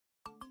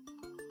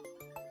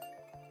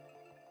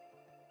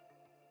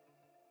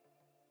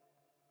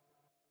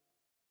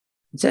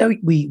So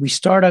we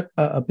start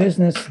a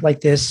business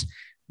like this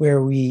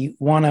where we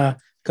want to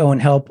go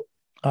and help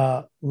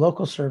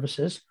local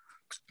services,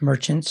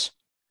 merchants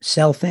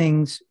sell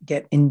things,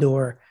 get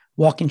indoor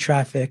walk-in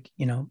traffic.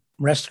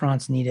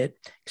 Restaurants need it,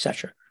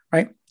 etc.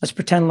 Right? Let's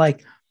pretend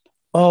like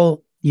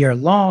all year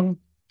long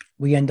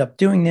we end up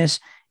doing this,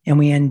 and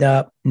we end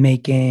up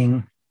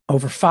making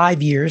over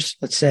 5 years.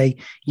 Let's say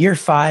year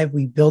five,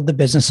 we build the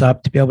business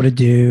up to be able to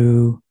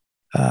do,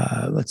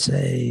 let's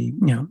say,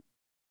 $10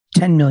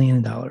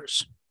 million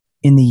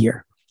in the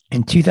year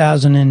in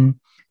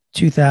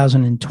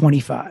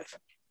 2025,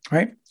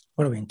 right?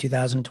 What are we in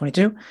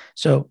 2022?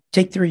 So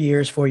take 3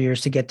 years, 4 years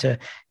to get to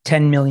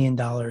 $10 million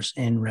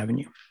in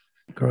revenue,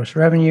 gross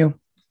revenue.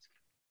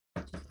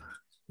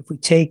 If we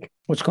take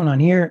what's going on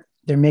here,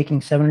 they're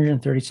making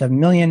 737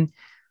 million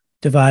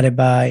divided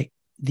by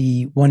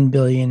the 1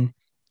 billion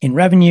in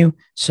revenue.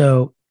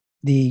 So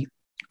the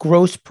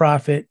gross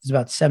profit is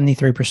about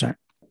 73%,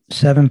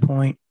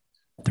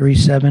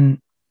 7.37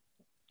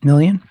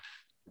 million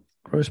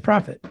gross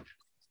profit.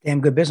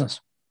 Damn good business.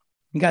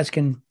 You guys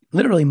can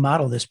literally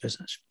model this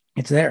business.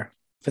 It's there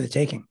for the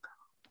taking.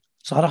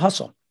 It's a lot of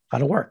hustle, a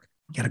lot of work.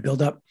 You got to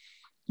build up,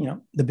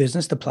 the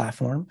business, the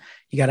platform.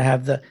 You got to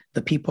have the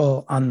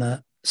people on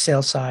the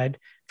sales side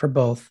for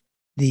both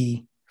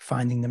the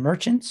finding the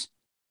merchants,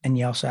 and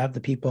you also have the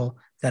people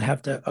that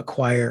have to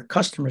acquire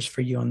customers for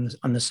you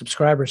on the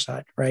subscriber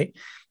side, right?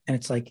 And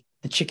it's like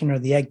the chicken or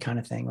the egg kind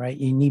of thing, right?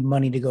 You need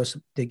money to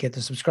get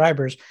the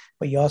subscribers,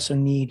 but you also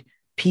need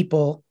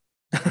people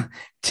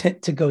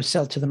to go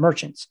sell to the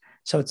merchants.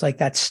 So it's like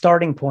that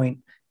starting point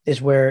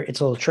is where it's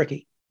a little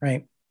tricky,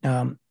 right?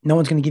 No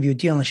one's going to give you a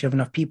deal unless you have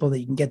enough people that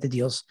you can get the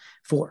deals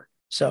for.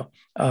 So,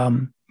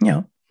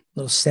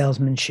 little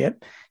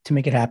salesmanship to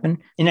make it happen.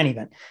 In any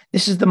event,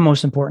 this is the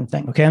most important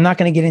thing. Okay. I'm not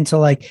going to get into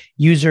like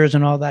users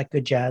and all that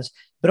good jazz,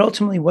 but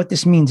ultimately what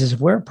this means is if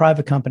we're a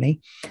private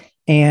company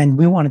and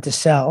we wanted to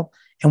sell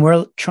and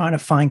we're trying to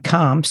find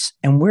comps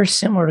and we're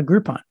similar to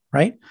Groupon,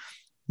 right?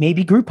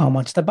 Maybe Groupon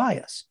wants to buy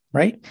us,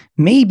 right?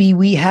 Maybe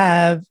we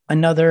have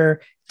another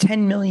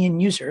 10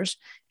 million users,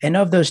 and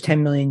of those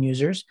 10 million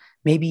users,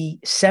 maybe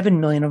 7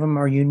 million of them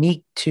are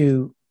unique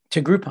to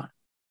Groupon,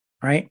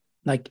 right?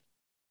 Like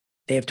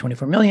they have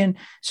 24 million.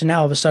 So now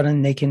all of a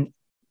sudden they can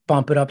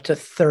bump it up to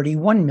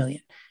 31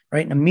 million,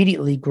 right? And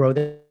immediately grow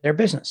their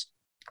business.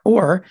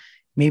 Or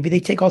maybe they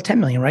take all 10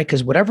 million, right?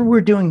 Because whatever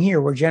we're doing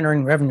here, we're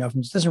generating revenue off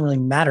them. It doesn't really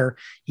matter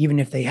even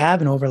if they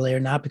have an overlay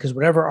or not, because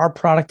whatever our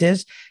product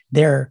is,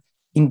 they're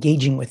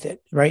engaging with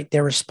it, right?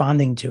 They're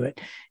responding to it.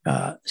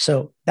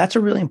 So that's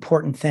a really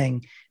important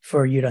thing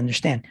for you to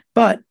understand.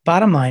 But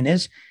bottom line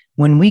is,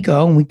 when we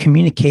go and we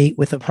communicate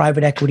with a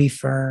private equity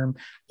firm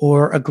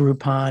or a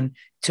Groupon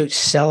to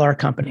sell our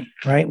company,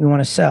 right? We want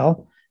to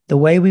sell. The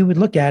way we would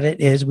look at it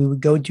is we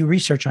would go do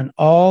research on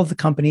all the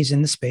companies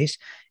in the space.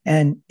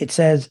 And it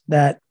says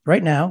that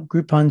right now,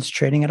 Groupon's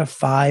trading at a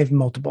 5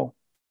 multiple,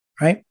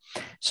 right?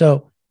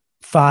 So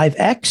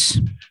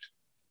 5x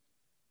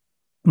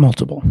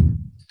multiple.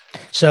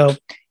 So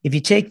if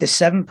you take the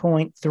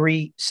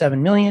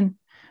 7.37 million,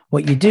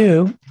 what you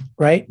do,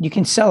 right? You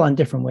can sell on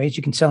different ways.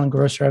 You can sell on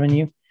gross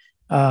revenue,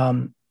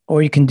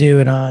 or you can do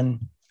it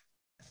on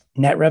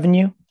net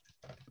revenue.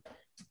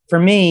 For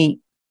me,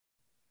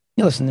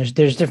 listen, there's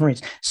different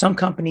reasons. Some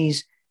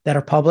companies that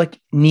are public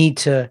need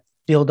to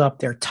build up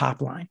their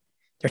top line.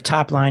 Their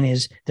top line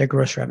is their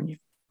gross revenue,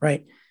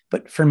 right?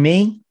 But for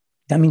me,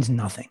 that means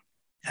nothing.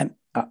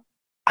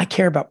 I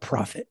care about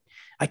profit.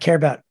 I care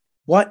about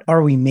what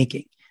are we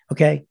making,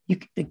 okay? You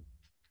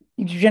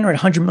generate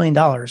 $100 million,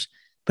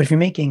 but if you're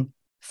making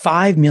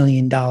 $5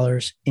 million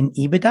in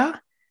EBITDA,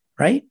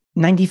 right?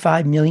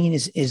 95 million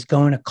is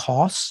going to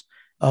costs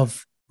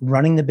of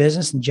running the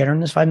business and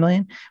generating this 5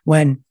 million,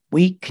 when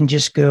we can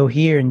just go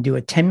here and do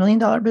a $10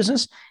 million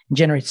business and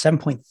generate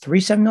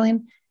 7.37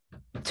 million.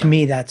 To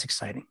me, that's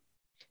exciting.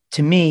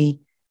 To me,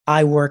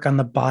 I work on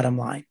the bottom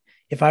line.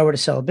 If I were to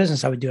sell a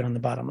business, I would do it on the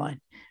bottom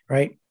line,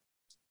 right?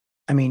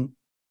 I mean,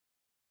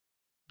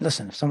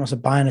 listen, if someone's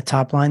buying a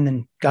top line,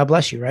 then God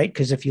bless you, right?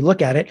 Because if you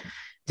look at it,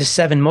 the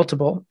 7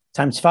 multiple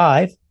times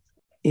 5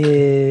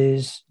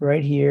 is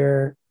right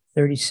here,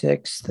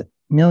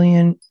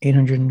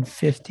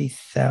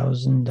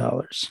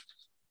 $36,850,000.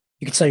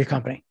 You can sell your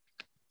company.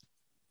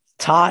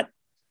 It's hot,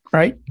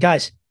 right?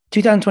 Guys,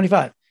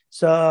 2025.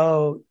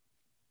 So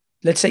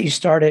let's say you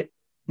start it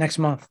next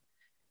month,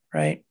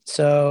 right?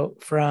 So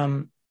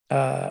from,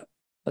 let's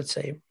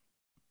say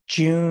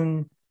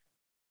June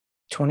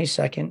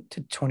 22nd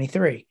to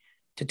 23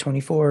 to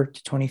 24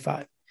 to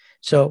 25.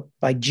 So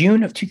by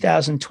June of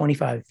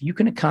 2025, if you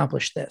can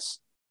accomplish this,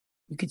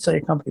 you could sell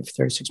your company for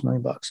 36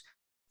 million bucks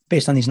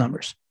based on these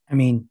numbers. I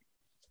mean,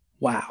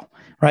 wow,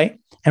 right?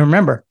 And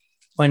remember,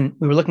 when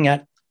we were looking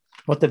at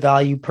what the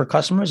value per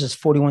customer is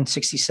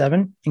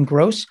 4167 in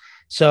gross.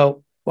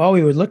 So what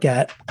we would look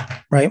at,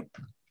 right,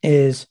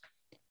 is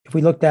if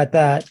we looked at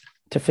that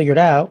to figure it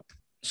out,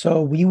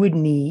 so we would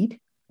need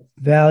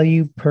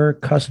value per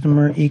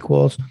customer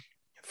equals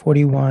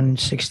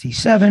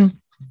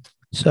 4167.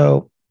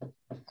 So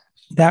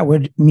that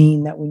would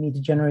mean that we need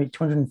to generate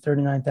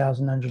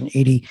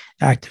 239,980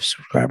 active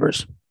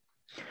subscribers.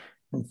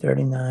 And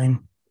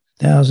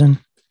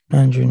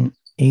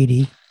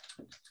 39,980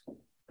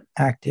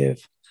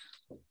 active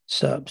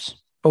subs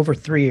over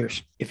 3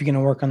 years. If you're going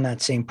to work on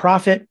that same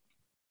profit,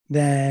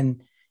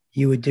 then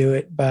you would do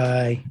it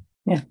by,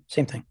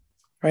 same thing,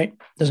 right?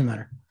 Doesn't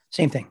matter.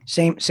 Same thing,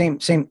 same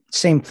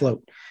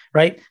float,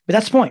 right? But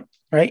that's the point,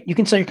 right? You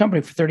can sell your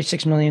company for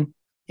 36 million.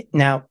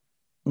 Now,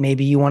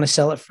 maybe you want to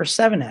sell it for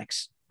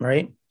 7x,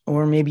 right?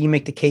 Or maybe you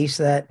make the case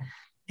that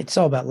it's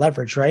all about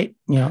leverage, right?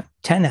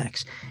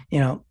 10x.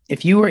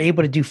 If you were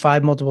able to do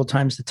 5 multiple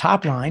times the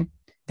top line,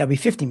 that'd be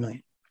 50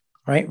 million,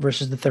 right?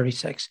 Versus the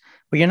 36.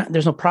 But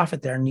there's no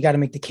profit there. And you got to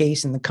make the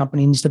case, and the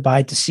company needs to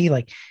buy to see,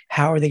 like,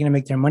 how are they going to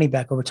make their money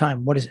back over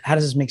time? How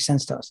does this make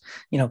sense to us?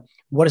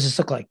 What does this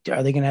look like?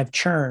 Are they going to have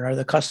churn? Are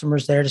the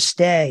customers there to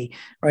stay?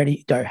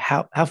 Right?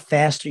 How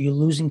fast are you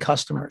losing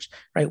customers?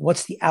 Right?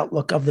 What's the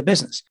outlook of the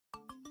business?